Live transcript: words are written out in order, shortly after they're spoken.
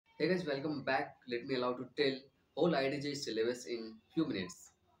Hey guys, welcome back. Let me allow to tell whole IDJ syllabus in few minutes.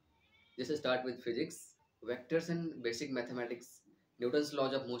 Just start with physics, vectors and basic mathematics, Newton's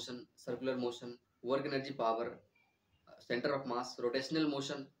laws of motion, circular motion, work energy power, center of mass, rotational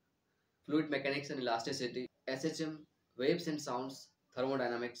motion, fluid mechanics and elasticity, SHM, waves and sounds,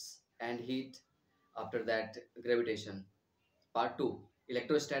 thermodynamics and heat. After that, gravitation. Part 2,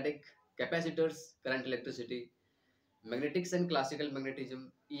 electrostatic, capacitors, current electricity, magnetics and classical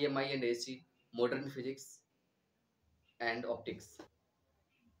magnetism, EMI and AC, modern physics and optics,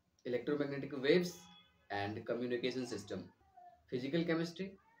 electromagnetic waves and communication system, physical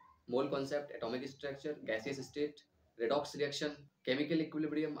chemistry, mole concept, atomic structure, gaseous state, redox reaction, chemical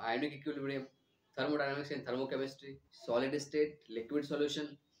equilibrium, ionic equilibrium, thermodynamics and thermochemistry, solid state, liquid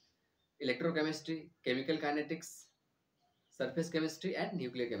solution, electrochemistry, chemical kinetics, surface chemistry and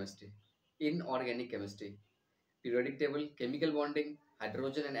nuclear chemistry, inorganic chemistry, periodic table, chemical bonding,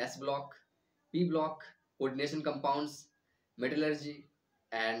 hydrogen and S block, P block, coordination compounds, metallurgy,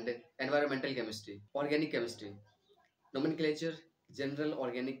 and environmental chemistry, organic chemistry, nomenclature, general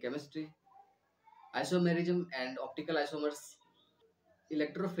organic chemistry, isomerism and optical isomers,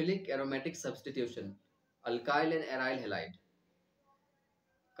 electrophilic aromatic substitution, alkyl and aryl halide,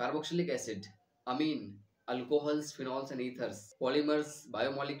 carboxylic acid, amine, alcohols, phenols and ethers, polymers,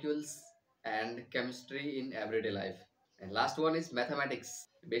 biomolecules, and chemistry in everyday life. And last one is mathematics.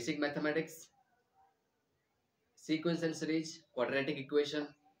 Basic mathematics, sequence and series, quadratic equation,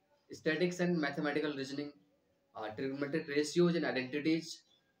 statics and mathematical reasoning, trigonometric ratios and identities,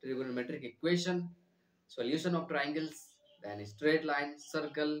 trigonometric equation, solution of triangles, then straight line,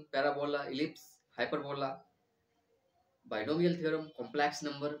 circle, parabola, ellipse, hyperbola, binomial theorem, complex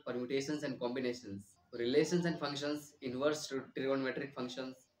number, permutations and combinations, relations and functions, inverse trigonometric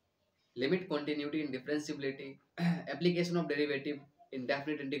functions, limit, continuity and differentiability, application of derivative,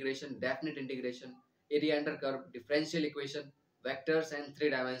 indefinite integration, definite integration, area under curve, differential equation, vectors and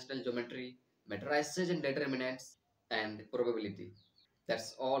three-dimensional geometry, matrices and determinants, and probability.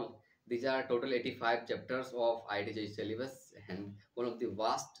 That's all. These are total 85 chapters of ITJ syllabus and one of the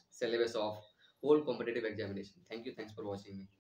vast syllabus of whole competitive examination. Thank you. Thanks for watching me.